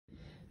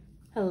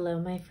Hello,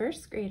 my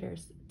first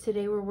graders.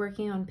 Today we're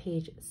working on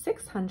page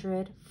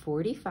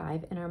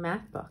 645 in our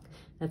math book.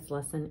 That's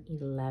lesson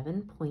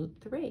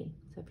 11.3.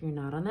 So if you're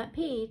not on that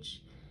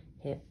page,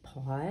 hit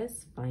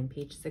pause, find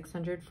page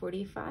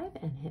 645,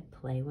 and hit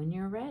play when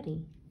you're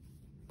ready.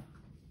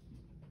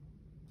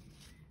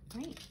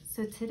 Great.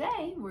 So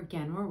today,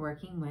 we're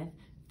working with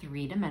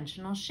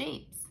three-dimensional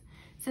shapes.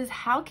 It says,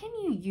 how can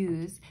you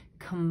use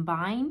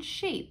combined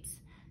shapes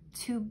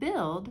to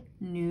build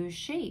new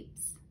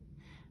shapes?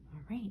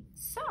 All right,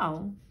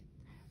 so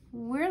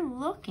we're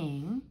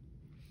looking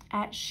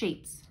at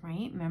shapes,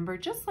 right? Remember,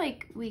 just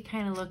like we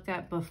kind of looked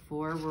at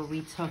before where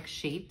we took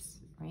shapes,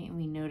 right? And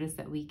we noticed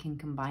that we can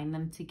combine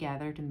them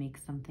together to make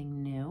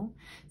something new.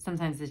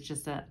 Sometimes it's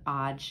just an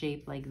odd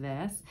shape like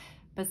this,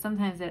 but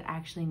sometimes it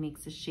actually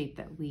makes a shape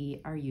that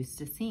we are used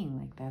to seeing.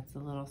 Like that's a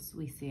little,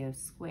 we see a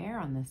square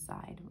on this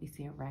side. We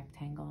see a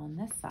rectangle on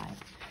this side.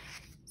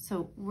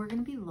 So we're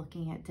gonna be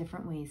looking at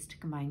different ways to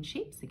combine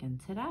shapes again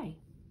today.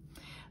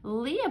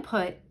 Leah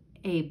put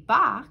a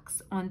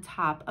box on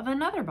top of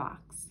another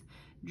box.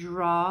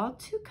 Draw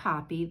to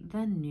copy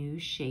the new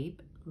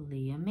shape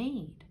Leah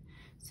made.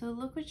 So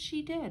look what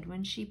she did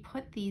when she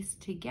put these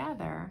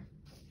together.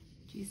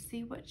 Do you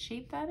see what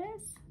shape that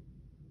is?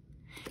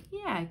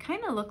 Yeah, it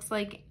kind of looks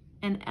like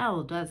an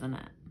L, doesn't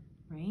it?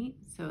 Right?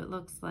 So it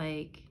looks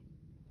like,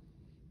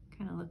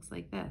 kind of looks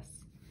like this.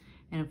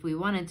 And if we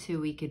wanted to,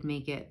 we could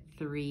make it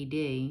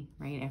 3D,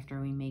 right?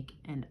 After we make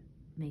an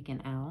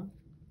L.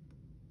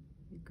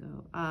 We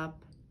go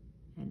up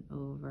and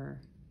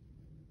over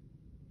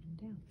and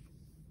down.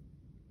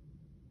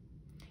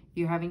 If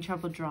you're having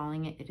trouble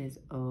drawing it, it is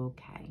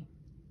okay.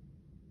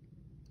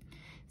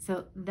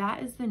 So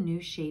that is the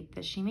new shape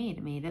that she made.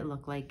 It made it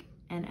look like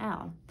an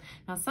L.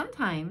 Now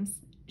sometimes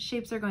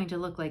shapes are going to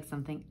look like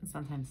something and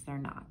sometimes they're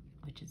not,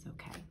 which is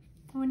okay.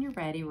 When you're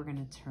ready, we're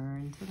going to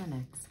turn to the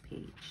next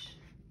page.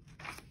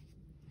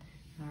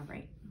 All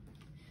right.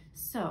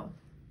 So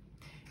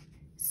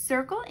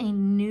circle a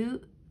new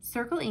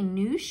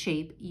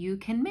shape you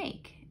can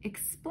make.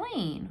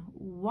 Explain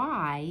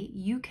why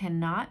you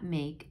cannot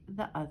make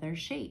the other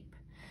shape.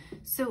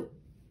 So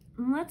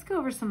let's go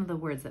over some of the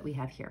words that we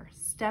have here.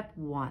 Step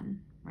one,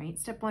 right?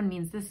 Step one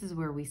means this is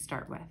where we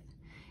start with.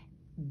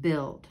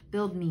 Build.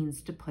 Build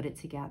means to put it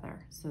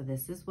together. So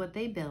this is what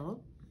they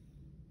build,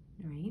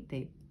 right?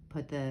 They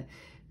put the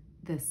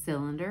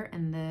cylinder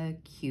and the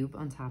cube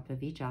on top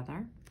of each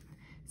other.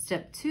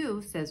 Step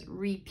two says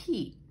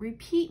repeat.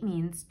 Repeat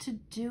means to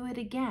do it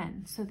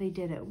again. So they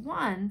did it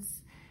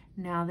once,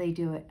 now they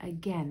do it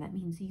again. That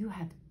means you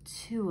have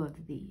two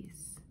of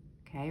these,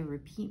 okay?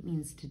 Repeat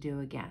means to do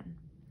again.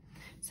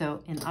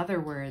 So in other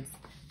words,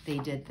 they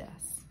did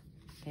this.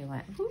 They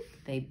went, whoop,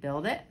 they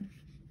build it.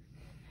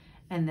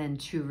 And then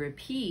to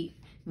repeat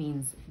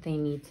means they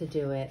need to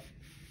do it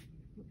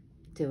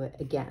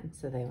again.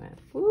 So they went,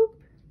 whoop,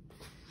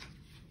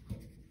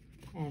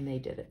 and they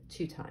did it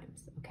 2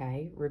 times,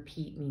 okay?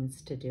 Repeat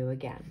means to do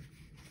again.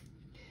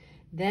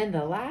 Then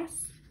the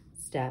last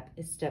step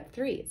is step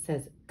 3. It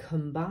says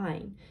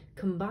combine.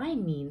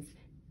 Combine means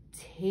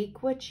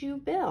take what you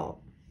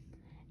built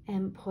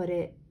and put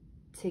it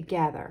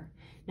together.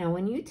 Now,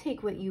 when you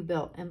take what you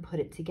built and put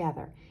it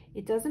together,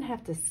 it doesn't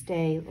have to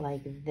stay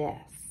like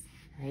this,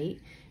 right?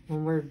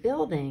 When we're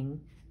building,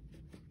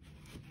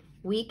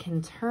 we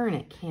can turn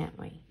it, can't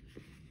we?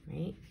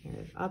 Right?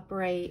 Here's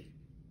upright.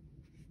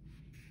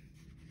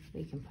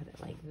 We can put it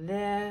like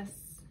this,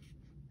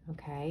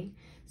 okay?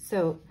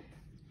 So,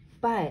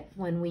 but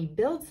when we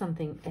build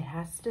something, it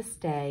has to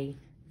stay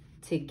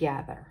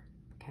together,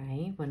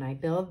 okay? When I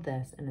build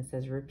this and it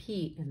says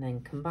repeat and then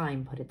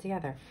combine, put it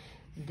together,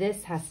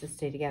 this has to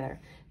stay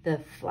together.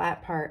 The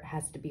flat part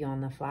has to be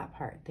on the flat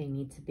part. They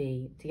need to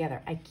be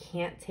together. I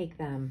can't take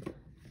them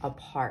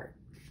apart,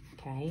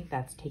 okay?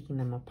 That's taking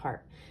them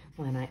apart.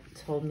 When it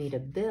told me to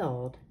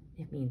build,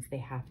 it means they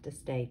have to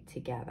stay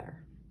together.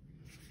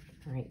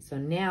 All right, so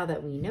now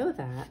that we know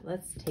that,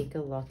 let's take a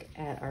look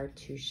at our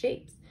 2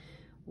 shapes.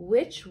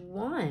 Which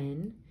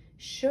one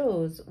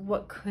shows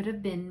what could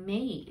have been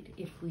made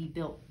if we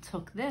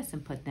took this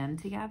and put them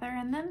together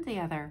and them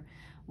together?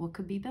 What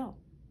could be built?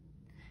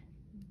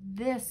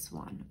 This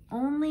one,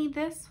 only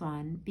this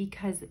one,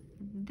 because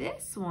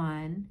this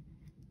one,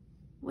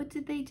 what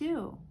did they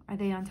do? Are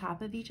they on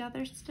top of each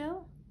other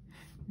still?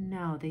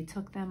 No, they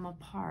took them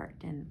apart,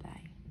 didn't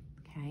they?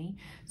 Okay,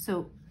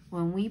 so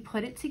when we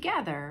put it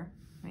together,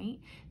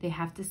 right, they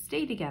have to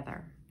stay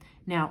together.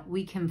 Now,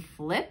 we can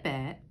flip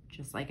it,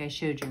 just like I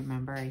showed you.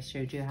 Remember, I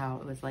showed you how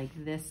it was like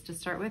this to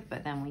start with,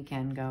 but then we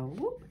can go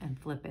whoop and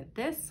flip it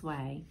this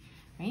way,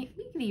 right?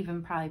 We could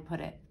even probably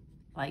put it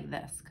like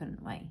this,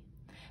 couldn't we?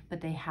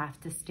 But they have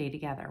to stay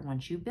together.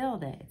 Once you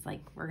build it, it's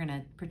like we're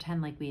gonna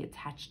pretend like we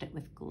attached it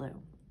with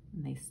glue,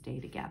 and they stay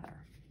together.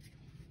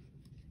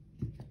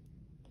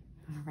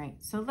 All right,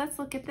 so let's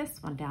look at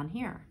this one down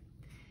here.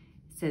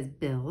 It says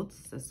build,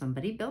 so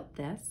somebody built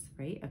this,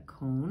 right? A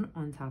cone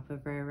on top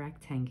of a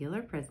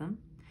rectangular prism.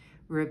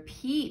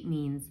 Repeat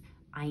means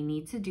I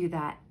need to do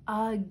that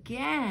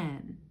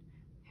again,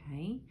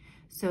 okay?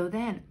 So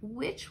then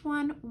which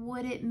one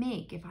would it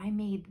make if I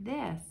made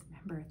this?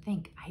 Remember,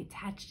 think, I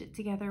attached it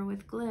together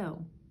with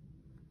glue.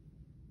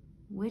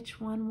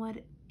 Which one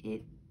would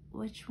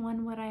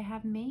I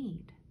have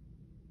made?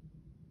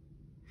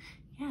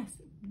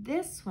 Yes,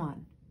 this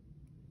one.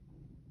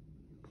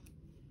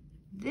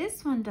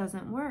 This one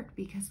doesn't work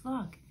because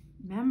look,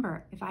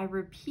 remember, if I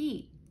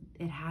repeat,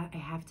 I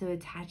have to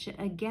attach it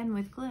again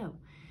with glue.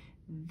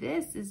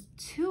 This is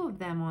two of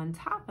them on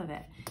top of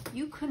it.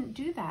 You couldn't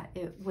do that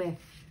if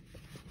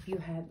you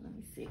had, let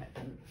me see if I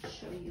can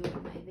show you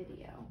in my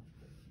video.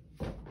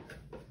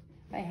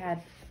 If I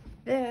had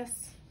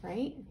this,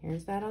 right?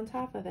 Here's that on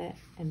top of it.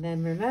 And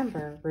then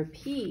remember,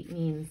 repeat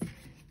means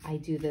I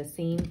do the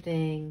same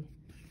thing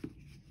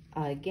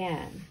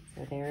again.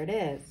 So there it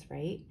is,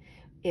 right?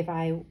 If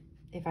I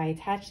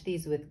attach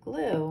these with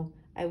glue,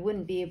 I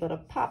wouldn't be able to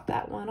pop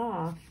that one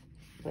off,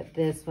 put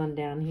this one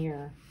down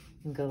here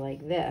and go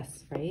like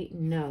this, right?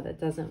 No, that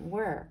doesn't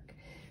work.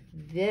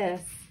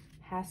 This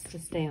has to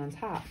stay on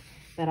top,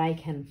 but I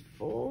can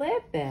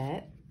flip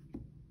it.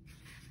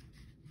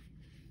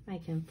 I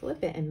can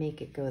flip it and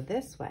make it go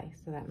this way.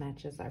 So that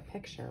matches our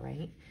picture,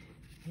 right?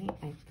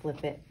 I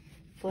flipped it.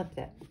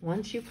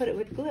 Once you put it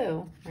with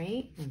glue,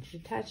 right? Once you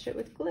touch it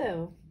with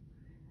glue,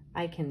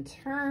 I can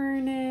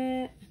turn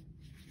it,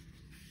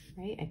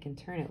 right? I can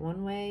turn it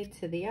one way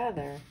to the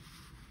other,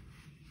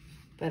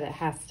 but it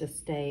has to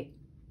stay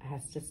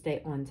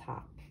on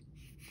top,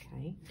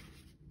 okay?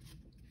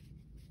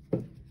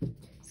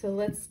 So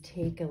let's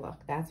take a look.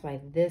 That's why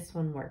this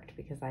one worked,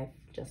 because I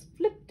just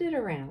flipped it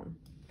around.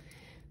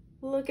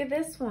 Look at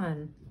this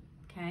one,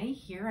 okay?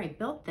 Here I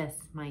built this,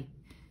 my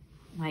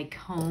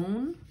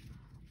cone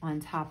on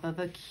top of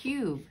a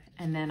cube,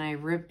 and then I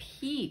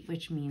repeat,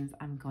 which means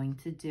I'm going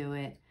to do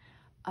it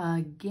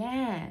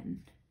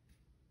again.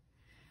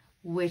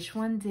 Which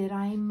one did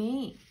I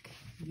make?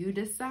 You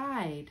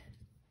decide.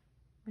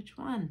 Which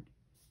one?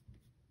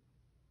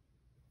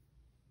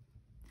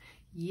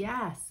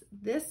 Yes,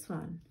 this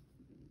one.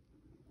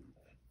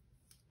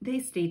 They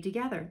stayed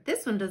together.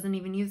 This one doesn't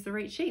even use the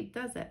right shape,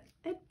 does it?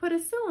 It put a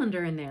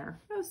cylinder in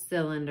there. No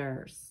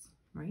cylinders,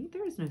 right?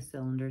 There's no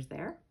cylinders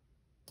there.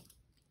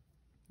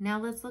 Now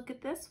let's look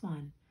at this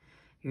one.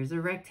 Here's a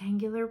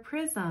rectangular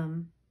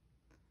prism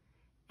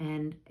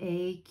and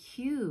a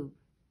cube.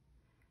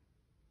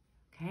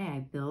 Okay, I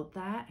built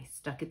that. I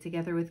stuck it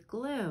together with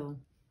glue.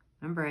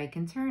 Remember, I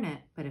can turn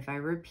it, but if I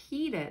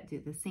repeat it, do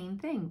the same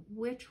thing.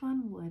 Which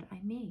one would I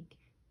make?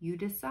 You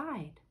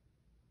decide.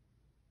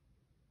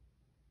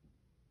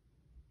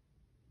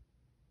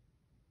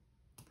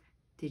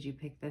 Did you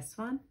pick this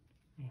one?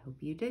 I hope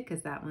you did,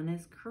 because that one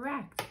is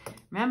correct.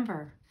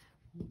 Remember,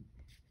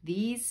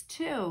 these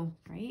two,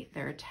 right?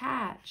 They're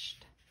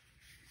attached.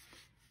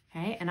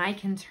 Okay, and I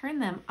can turn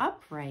them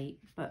upright,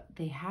 but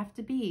they have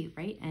to be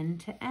right end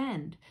to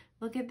end.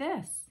 Look at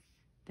this.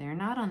 They're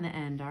not on the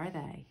end, are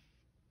they?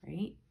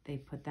 Right? They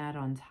put that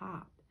on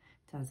top.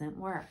 Doesn't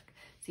work.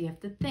 So you have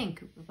to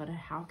think, but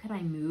how could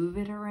I move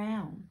it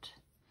around?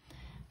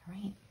 All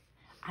right.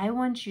 I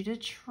want you to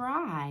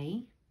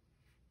try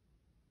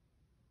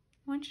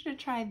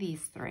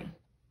these three.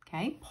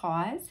 Okay,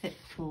 pause, hit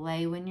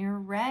play when you're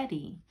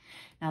ready.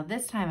 Now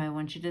this time I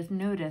want you to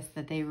notice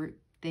that they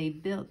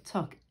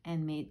took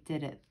and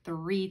did it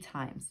 3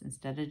 times.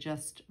 Instead of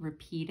just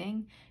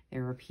repeating, they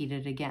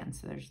repeated again.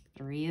 So there's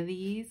 3 of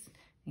these.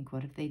 Think,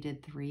 what if they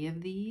did 3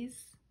 of these?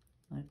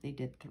 What if they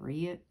did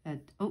 3,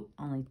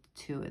 only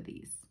 2 of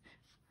these.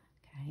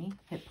 Okay,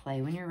 hit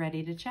play when you're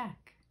ready to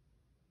check.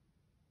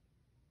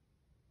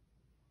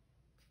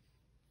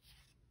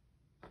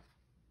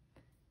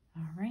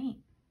 All right.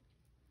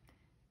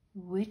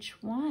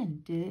 Which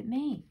one did it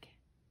make?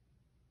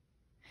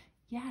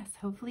 Yes,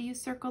 hopefully you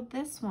circled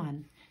this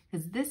one,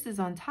 because this is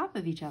on top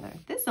of each other.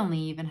 This only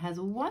even has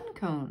 1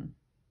 cone,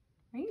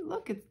 right?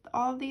 Look,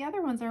 all the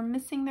other ones are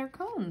missing their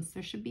cones.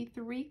 There should be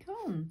 3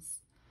 cones.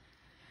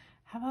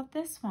 How about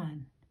this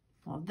one?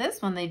 Well,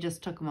 this one, they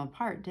just took them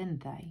apart,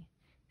 didn't they?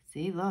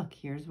 See, look,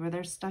 here's where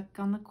they're stuck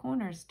on the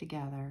corners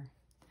together.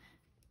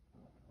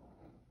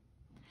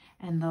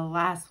 And the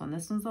last one,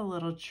 this one's a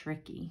little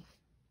tricky.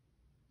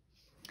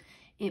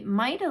 It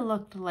might have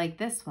looked like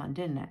this one,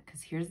 didn't it?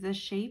 Because here's this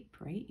shape,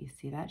 right? You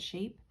see that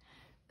shape?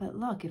 But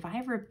look, if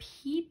I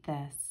repeat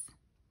this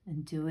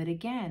and do it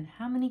again,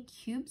 how many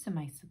cubes am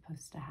I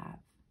supposed to have?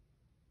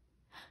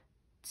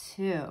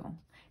 2.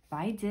 If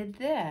I did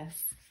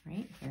this,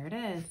 right, here it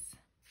is,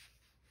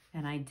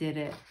 and I did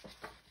it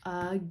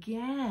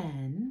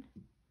again,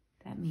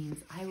 that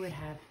means I would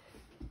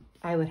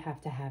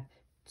have to have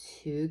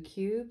 2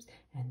 cubes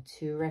and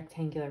 2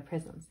 rectangular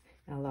prisms.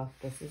 Now look,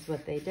 this is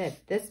what they did.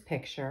 This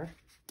picture,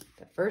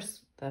 the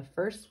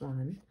first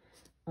one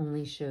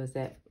only shows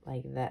it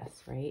like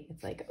this, right?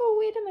 It's like, oh,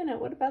 wait a minute,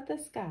 what about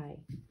this guy?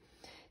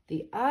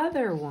 The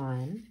other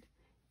one,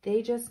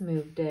 they just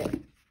moved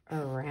it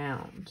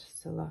around.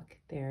 So look,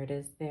 there it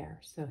is there.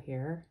 So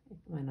here it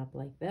went up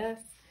like this,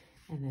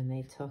 and then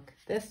they took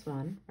this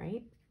one,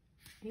 right?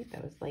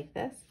 That was like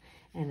this,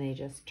 and they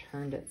just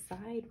turned it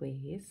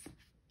sideways,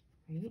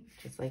 right?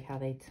 Just like how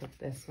they took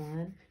this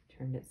one,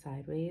 turned it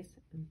sideways,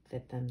 and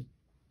fit them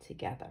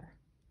together.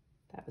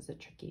 That was a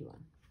tricky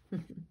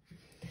one.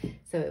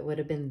 So it would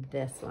have been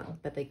this one.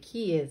 But the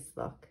key is,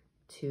 look,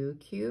 2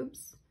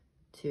 cubes,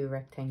 2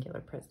 rectangular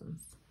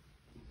prisms.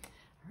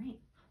 All right,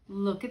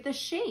 look at the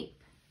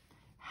shape.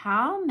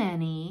 How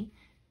many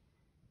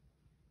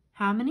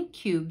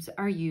cubes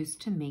are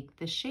used to make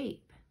the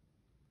shape?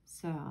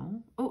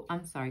 So, oh,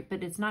 I'm sorry,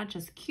 but it's not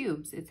just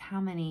cubes, it's how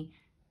many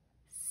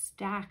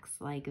stacks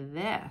like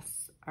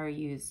this are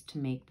used to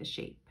make the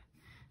shape.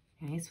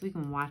 Okay, so we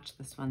can watch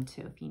this one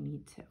too if you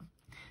need to.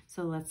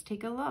 So let's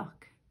take a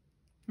look.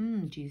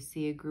 Do you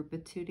see a group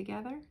of 2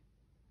 together?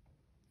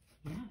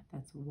 Yeah,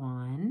 that's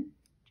 1.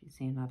 Do you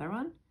see another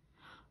one?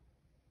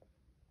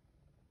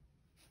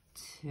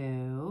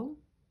 2,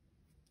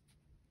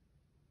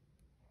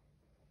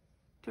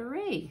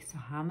 3. So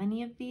how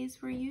many of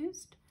these were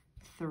used?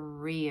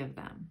 3 of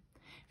them.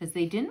 Because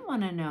they didn't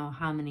want to know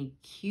how many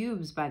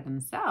cubes by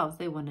themselves,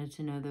 they wanted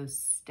to know those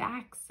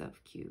stacks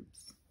of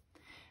cubes.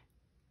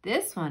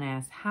 This one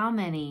asks how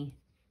many,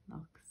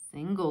 look,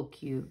 single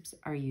cubes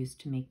are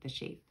used to make the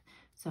shape.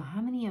 So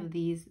how many of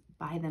these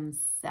by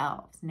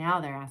themselves? Now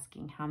they're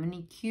asking how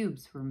many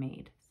cubes were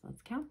made. So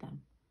let's count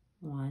them.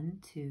 1,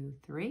 2,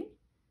 3,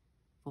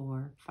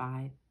 4,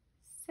 5,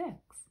 6.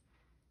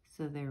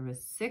 So there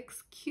was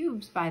 6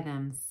 cubes by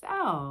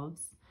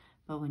themselves,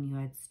 but when you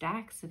had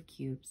stacks of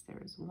cubes, there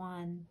was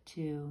 1,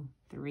 2,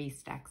 3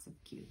 stacks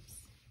of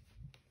cubes.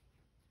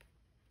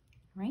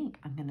 All right,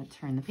 I'm going to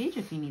turn the page.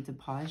 If you need to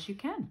pause, you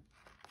can.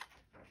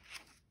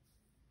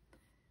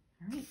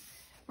 All right,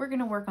 we're going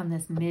to work on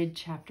this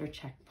mid-chapter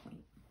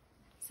checkpoint.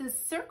 It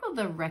says, circle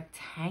the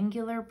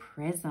rectangular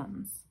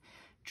prisms.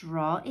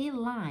 Draw a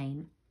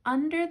line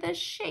under the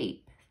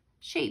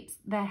shapes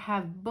that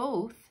have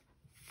both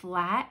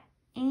flat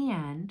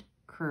and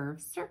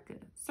curved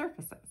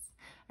surfaces.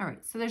 All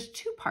right, so there's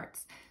 2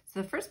 parts.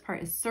 So the first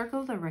part is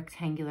circle the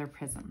rectangular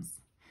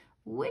prisms.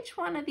 Which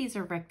one of these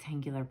are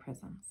rectangular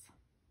prisms?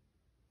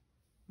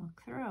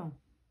 Look through.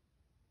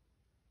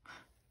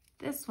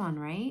 This one,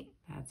 right?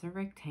 That's a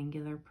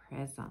rectangular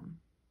prism.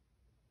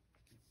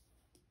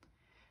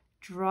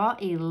 Draw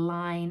a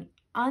line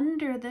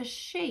under the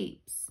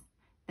shapes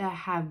that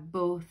have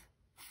both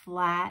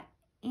flat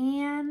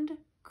and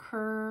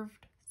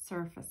curved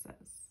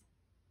surfaces.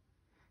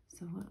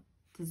 So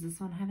does this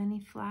one have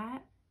any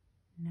flat?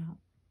 No.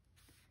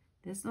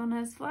 This one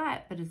has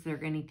flat, but is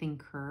there anything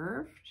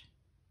curved?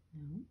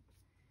 No.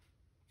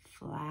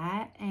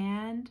 Flat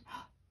and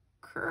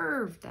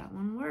curved. That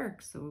one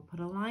works. So we'll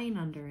put a line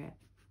under it.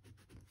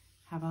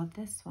 How about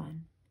this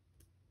one?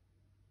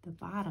 The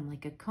bottom,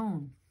 like a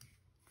cone.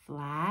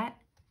 Flat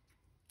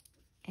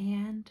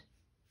and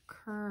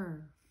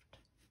curved.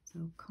 So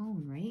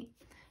cone, right?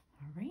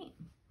 All right.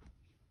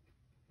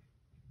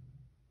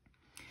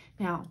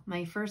 Now,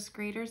 my first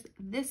graders,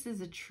 this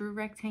is a true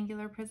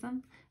rectangular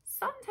prism.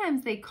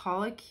 Sometimes they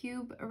call a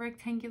cube a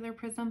rectangular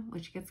prism,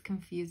 which gets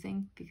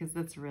confusing because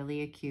that's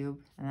really a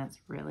cube and that's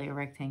really a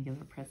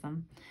rectangular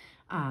prism.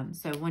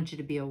 So I want you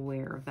to be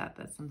aware of that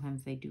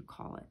sometimes they do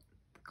call it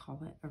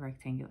a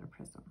rectangular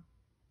prism.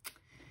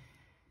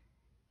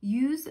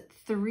 Use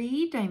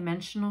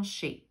 3-dimensional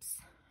shapes.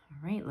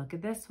 All right, look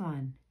at this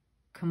one.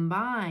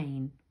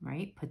 Combine,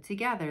 right? Put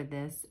together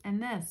this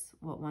and this.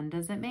 What one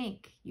does it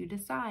make? You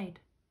decide.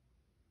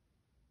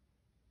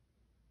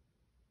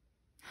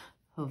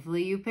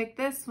 Hopefully you pick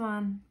this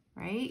one,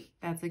 right?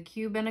 That's a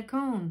cube and a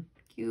cone.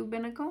 Cube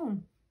and a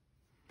cone.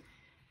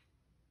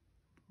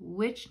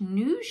 Which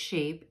new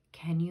shape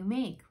can you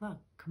make? Look,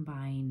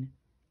 combine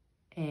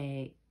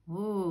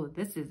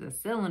this is a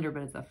cylinder,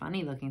 but it's a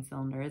funny looking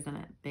cylinder, isn't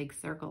it? Big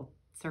circle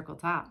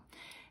top.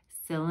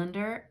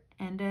 Cylinder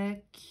and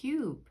a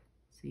cube.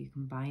 So you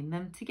combine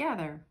them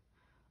together.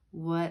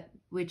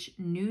 Which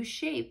new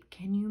shape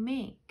can you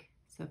make?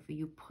 So if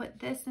you put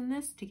this and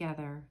this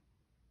together,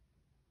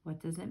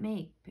 what does it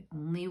make?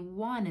 Only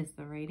one is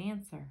the right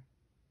answer.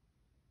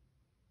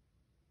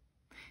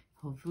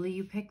 Hopefully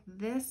you pick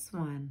this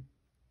one.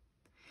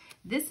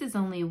 This is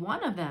only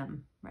one of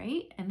them,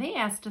 right? And they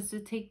asked us to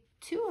take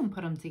 2 and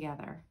put them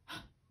together.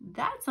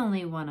 That's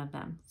only one of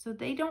them. So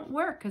they don't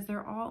work because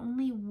they're all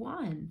only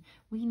one.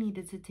 We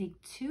needed to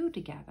take 2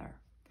 together.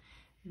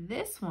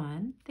 This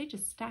one, they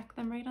just stacked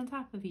them right on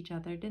top of each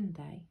other, didn't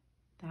they?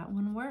 That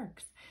one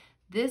works.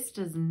 This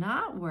does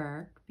not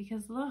work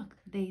because look,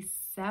 they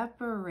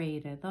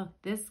separated. Look,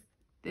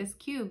 this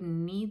cube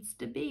needs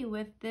to be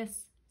with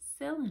this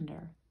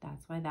cylinder.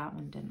 That's why that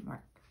one didn't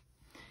work.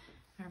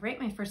 All right,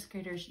 my first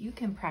graders, you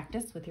can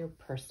practice with your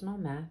personal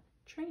math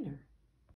trainer.